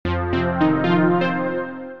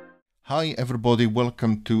Hi everybody,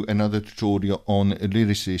 welcome to another tutorial on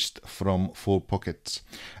Lyricist from 4Pockets.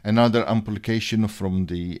 Another application from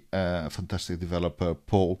the fantastic developer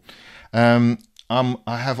Paul. I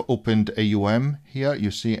have opened AUM here.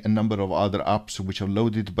 You see a number of other apps which are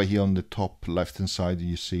loaded, but here on the top left hand side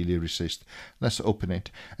you see Lyricist. Let's open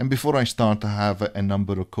it. And before I start, I have a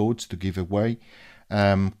number of codes to give away.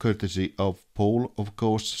 Courtesy of Paul, of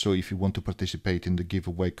course. So if you want to participate in the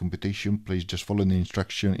giveaway competition, please just follow the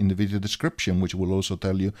instruction in the video description, which will also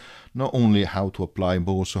tell you not only how to apply,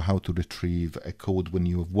 but also how to retrieve a code when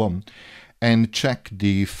you have won. And check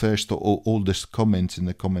the first or oldest comments in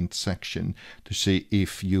the comment section to see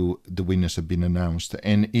if the winners have been announced.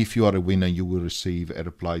 And if you are a winner, you will receive a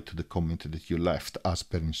reply to the comment that you left as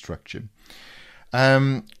per instruction.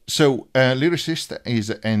 Lyricist is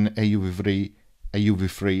an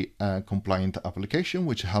UV-free compliant application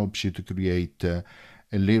which helps you to create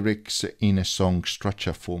lyrics in a song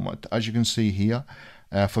structure format. As you can see here,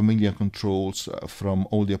 familiar controls from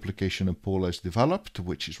all the application that Paul has developed,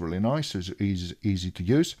 which is really nice. It's easy to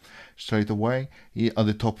use straight away. Here at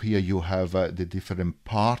the top here you have the different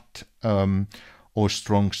part or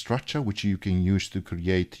strong structure which you can use to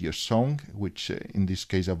create your song, which in this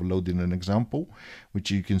case I've loaded an example,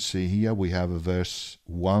 which you can see here. We have a verse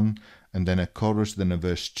 1 and then a chorus, then a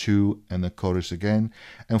verse 2 and a chorus again.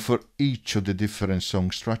 And for each of the different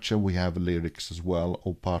song structure we have lyrics as well,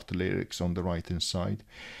 or part lyrics on the right hand side.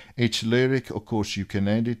 Each lyric, of course, you can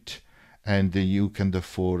edit, and you can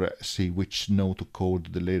therefore see which note or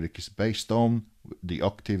chord the lyric is based on, the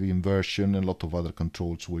octave inversion, and a lot of other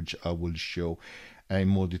controls which I will show in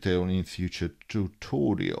more detail in future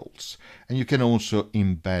tutorials. And you can also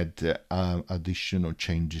embed additional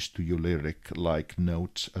changes to your lyric, like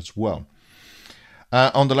notes as well.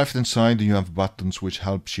 On the left hand side you have buttons which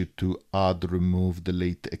helps you to add, remove,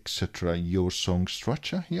 delete, etc. your song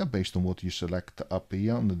structure here based on what you select up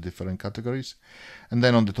here on the different categories. And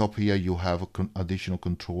then on the top here you have additional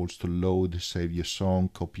controls to load, save your song,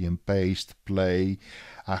 copy and paste, play,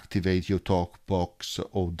 activate your talk box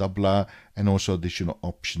or doubler, and also additional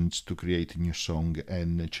options to create a new song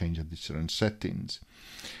and change the different settings.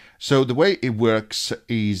 So the way it works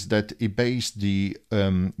is that it based the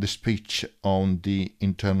speech on the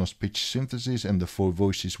internal speech synthesis and the 4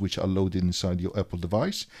 voices which are loaded inside your Apple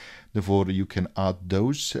device. Therefore, you can add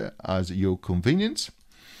those as your convenience.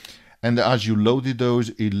 And as you loaded those,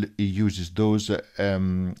 it uses those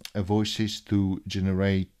voices to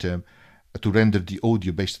generate to render the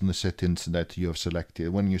audio based on the settings that you have selected.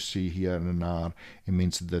 When you see here an R, it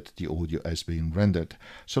means that the audio has been rendered.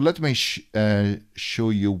 So let me show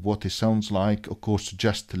you what it sounds like. Of course,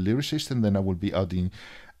 just the Lyricist, and then I will be adding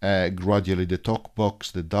gradually the talk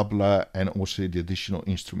box, the doubler, and also the additional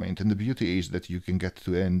instrument. And the beauty is that you can get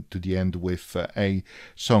to the end with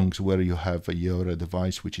songs where you have your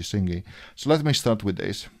device which is singing. So let me start with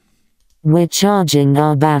this. We're charging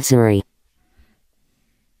our battery.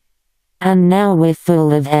 And now we're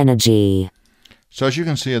full of energy. So as you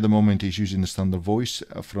can see at the moment it's using the standard voice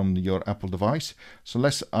from your Apple device. So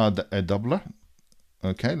let's add a doubler.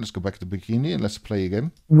 Okay, let's go back to the beginning and let's play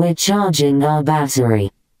again. We're charging our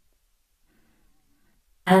battery.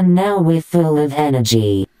 And now we're full of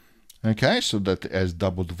energy. Okay, so that has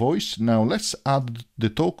doubled voice. Now let's add the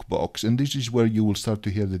talk box, and this is where you will start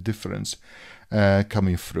to hear the difference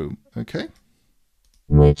coming through. Okay.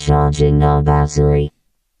 We're charging our battery.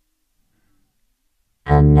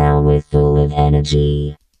 And now we're full of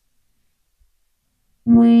energy.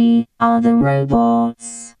 We are the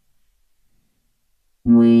robots.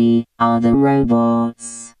 We are the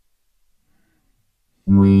robots.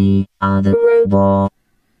 We are the robots.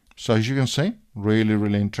 So as you can see,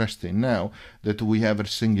 really interesting. Now that we have a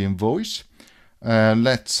singing voice,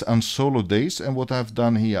 let's unsolo this. And what I've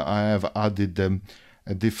done here, I have added a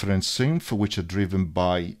different synth which are driven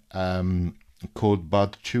by called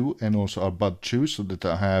Bud 2 and also our Bud 2, so that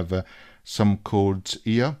I have some chords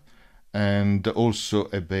here and also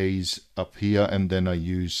a bass up here, and then I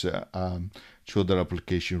use two other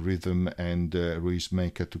application, Rhythm and Reese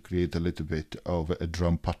Maker, to create a little bit of a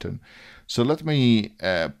drum pattern. So let me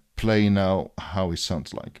play now how it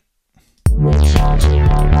sounds like. We're charging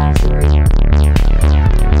our battery.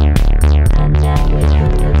 And now we're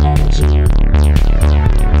full of energy.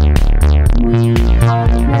 We are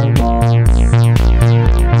the robots. We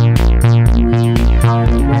are the robots. We are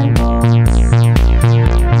the robots.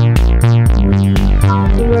 We are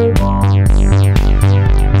the robots.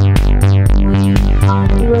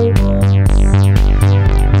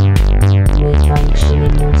 We're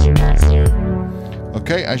functioning automatic.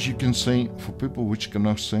 Okay, as you can see, for people which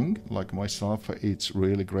cannot sing, like myself, it's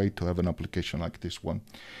really great to have an application like this one.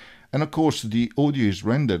 And of course, the audio is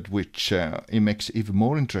rendered, which it makes it even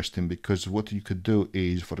more interesting, because what you could do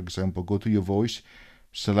is, for example, go to your voice,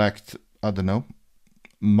 select, I don't know,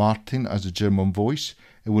 Martin as a German voice.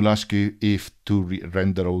 It will ask you if to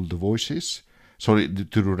render all the voices. Sorry,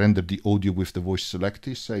 to render the audio with the voice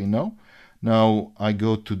selected. Say no. Now I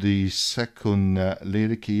go to the second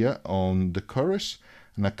lyric here on the chorus,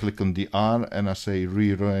 and I click on the R and I say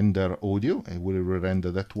re-render audio. It will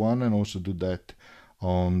re-render that one, and also do that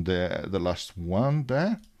on the last one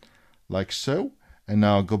there, like so. And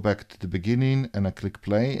now I go back to the beginning and I click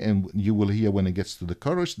play, and you will hear when it gets to the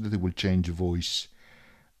chorus that it will change voice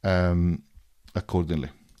accordingly.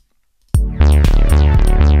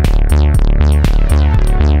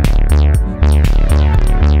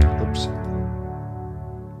 Oops.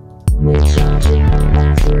 Recharging our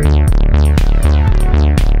battery.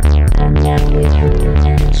 And then we pull the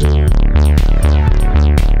energy.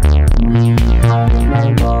 We are the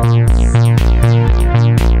robots. We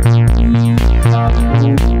are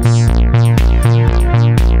the rules.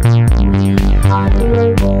 We are the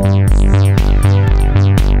robots. We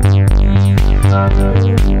are the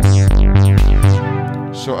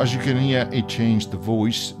rules. So as you can hear, it changed the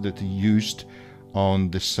voice that he used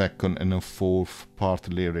on the second and the fourth part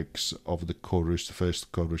lyrics of the chorus, the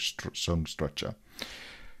first chorus song structure.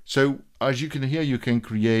 So as you can hear, you can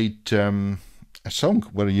create a song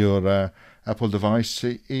where your Apple device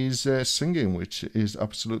is singing, which is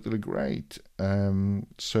absolutely great.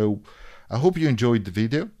 So I hope you enjoyed the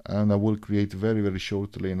video, and I will create very, very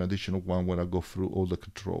shortly an additional one where I go through all the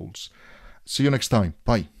controls. See you next time.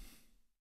 Bye.